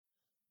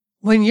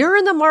When you're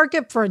in the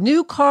market for a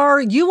new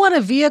car, you want a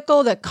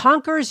vehicle that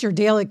conquers your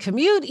daily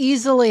commute,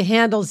 easily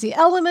handles the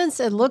elements,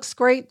 and looks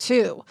great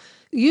too.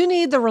 You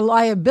need the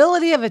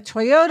reliability of a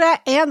Toyota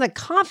and the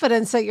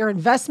confidence that your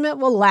investment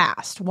will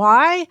last.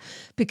 Why?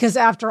 Because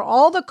after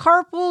all the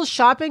carpools,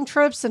 shopping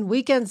trips, and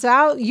weekends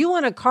out, you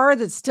want a car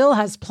that still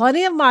has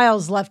plenty of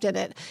miles left in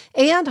it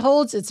and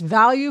holds its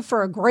value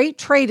for a great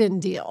trade-in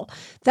deal.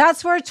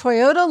 That's where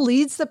Toyota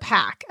leads the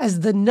pack as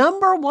the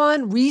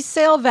 #1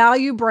 resale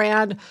value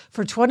brand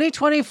for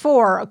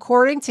 2024,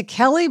 according to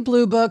Kelley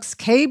Blue Book's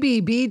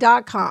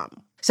KBB.com.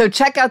 So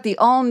check out the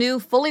all-new,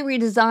 fully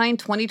redesigned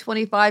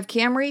 2025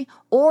 Camry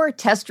or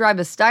test drive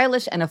a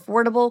stylish and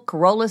affordable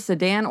Corolla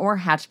sedan or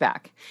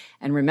hatchback.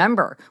 And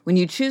remember, when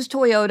you choose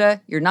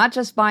Toyota, you're not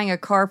just buying a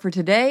car for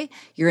today,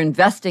 you're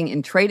investing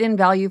in trade-in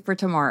value for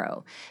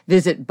tomorrow.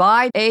 Visit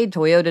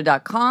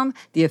buyatoyota.com,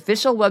 the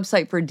official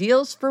website for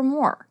deals, for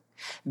more.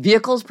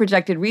 Vehicles'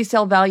 projected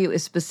resale value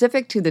is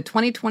specific to the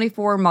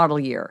 2024 model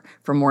year.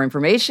 For more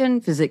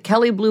information, visit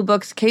Kelley Blue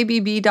Book's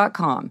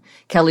KBB.com.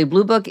 Kelley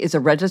Blue Book is a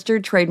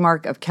registered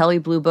trademark of Kelley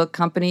Blue Book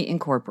Company,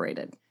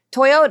 Incorporated.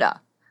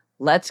 Toyota.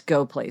 Let's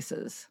go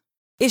places.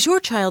 Is your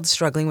child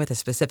struggling with a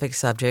specific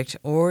subject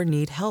or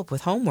need help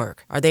with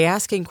homework? Are they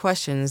asking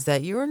questions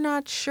that you're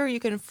not sure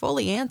you can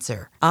fully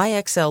answer?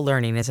 IXL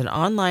Learning is an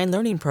online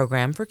learning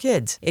program for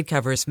kids. It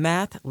covers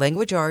math,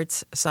 language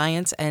arts,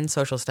 science, and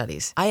social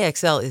studies.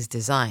 IXL is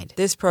designed.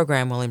 This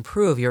program will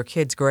improve your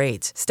kids'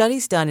 grades.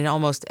 Studies done in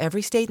almost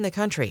every state in the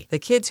country. The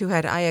kids who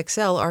had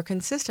IXL are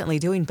consistently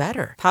doing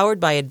better. Powered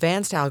by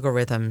advanced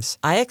algorithms,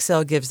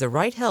 IXL gives the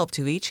right help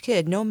to each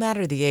kid no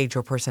matter the age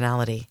or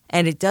personality.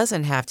 And it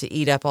doesn't have to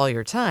eat up all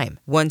your time.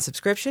 One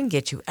subscription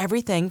gets you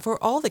everything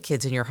for all the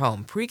kids in your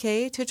home,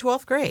 pre-K to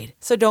 12th grade.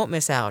 So don't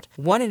miss out.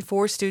 1 in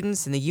 4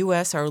 students in the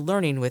U.S. are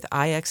learning with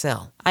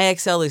IXL.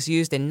 IXL is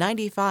used in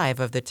 95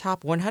 of the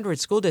top 100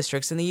 school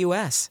districts in the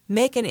U.S.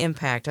 Make an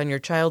impact on your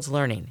child's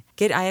learning.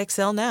 Get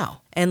IXL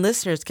now. And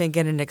listeners can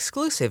get an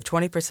exclusive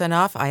 20%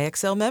 off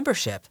IXL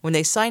membership when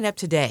they sign up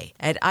today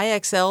at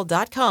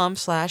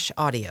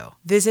IXL.com/audio.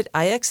 Visit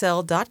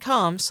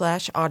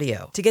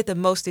IXL.com/audio to get the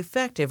most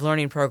effective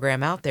learning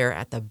program out there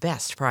at the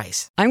best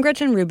price. I'm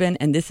Gretchen Rubin,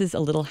 and this is A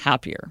Little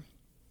Happier.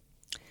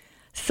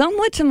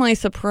 Somewhat to my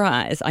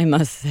surprise, I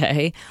must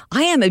say,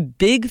 I am a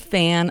big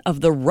fan of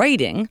the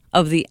writing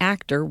of the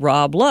actor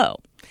Rob Lowe.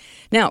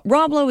 Now,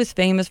 Rob Lowe is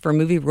famous for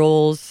movie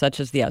roles such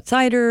as The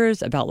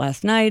Outsiders, About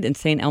Last Night, and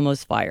St.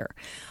 Elmo's Fire.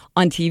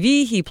 On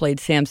TV, he played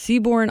Sam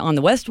Seaborn on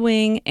The West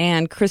Wing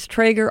and Chris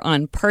Traeger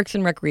on Parks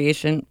and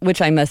Recreation, which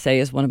I must say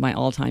is one of my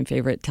all-time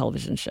favorite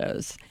television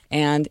shows,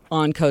 and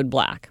on Code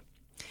Black.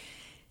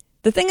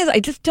 The thing is, I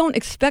just don't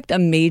expect a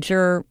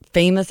major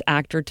famous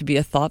actor to be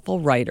a thoughtful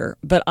writer,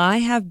 but I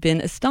have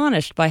been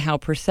astonished by how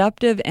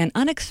perceptive and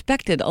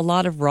unexpected a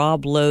lot of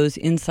Rob Lowe's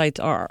insights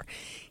are.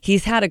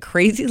 He's had a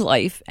crazy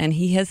life, and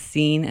he has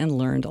seen and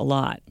learned a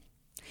lot.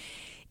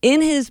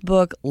 In his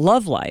book,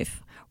 Love Life,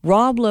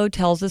 Rob Lowe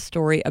tells a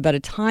story about a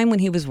time when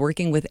he was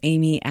working with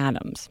Amy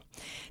Adams.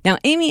 Now,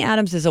 Amy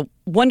Adams is a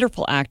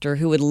wonderful actor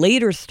who would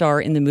later star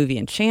in the movie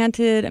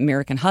Enchanted,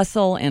 American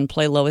Hustle, and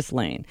play Lois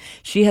Lane.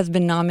 She has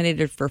been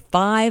nominated for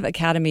 5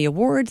 Academy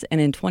Awards and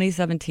in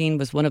 2017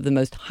 was one of the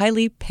most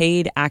highly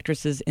paid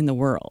actresses in the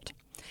world.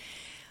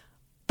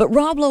 But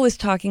Rob Lowe is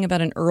talking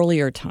about an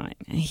earlier time.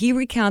 He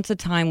recounts a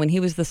time when he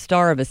was the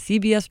star of a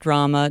CBS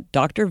drama,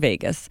 Dr.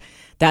 Vegas,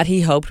 that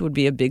he hoped would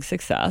be a big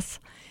success,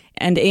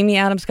 and Amy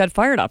Adams got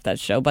fired off that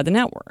show by the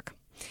network.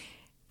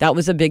 That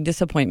was a big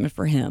disappointment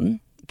for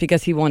him,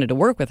 because he wanted to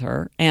work with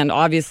her, and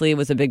obviously it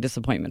was a big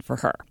disappointment for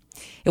her.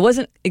 It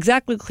wasn't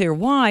exactly clear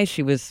why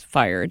she was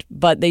fired,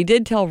 but they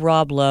did tell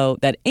Rob Lowe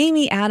that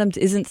Amy Adams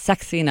isn't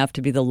sexy enough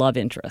to be the love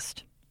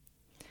interest.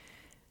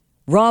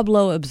 Rob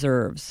Lowe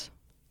observes,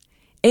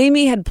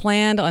 Amy had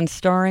planned on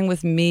starring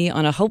with me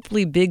on a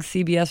hopefully big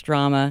CBS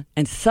drama,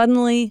 and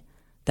suddenly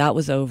that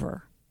was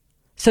over.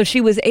 So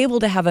she was able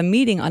to have a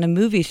meeting on a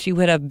movie she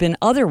would have been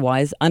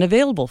otherwise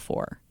unavailable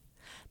for.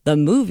 The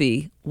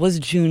movie was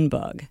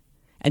Junebug,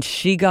 and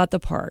she got the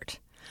part.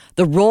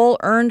 The role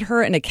earned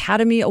her an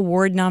Academy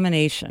Award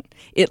nomination.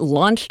 It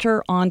launched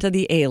her onto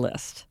the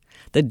A-list.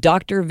 The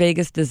Dr.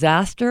 Vegas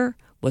disaster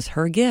was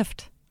her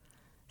gift.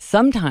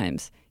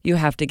 Sometimes you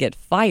have to get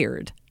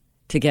fired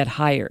to get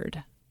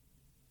hired.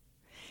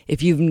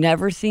 If you've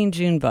never seen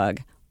Junebug,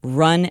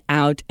 run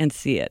out and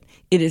see it.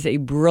 It is a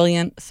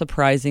brilliant,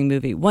 surprising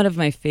movie, one of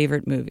my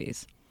favorite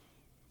movies.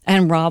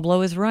 And Rob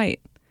Lowe is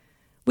right.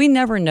 We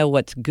never know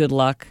what's good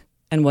luck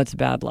and what's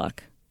bad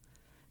luck.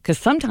 Because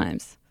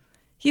sometimes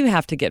you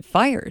have to get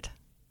fired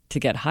to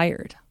get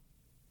hired.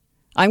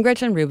 I'm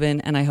Gretchen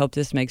Rubin, and I hope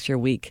this makes your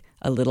week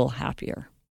a little happier.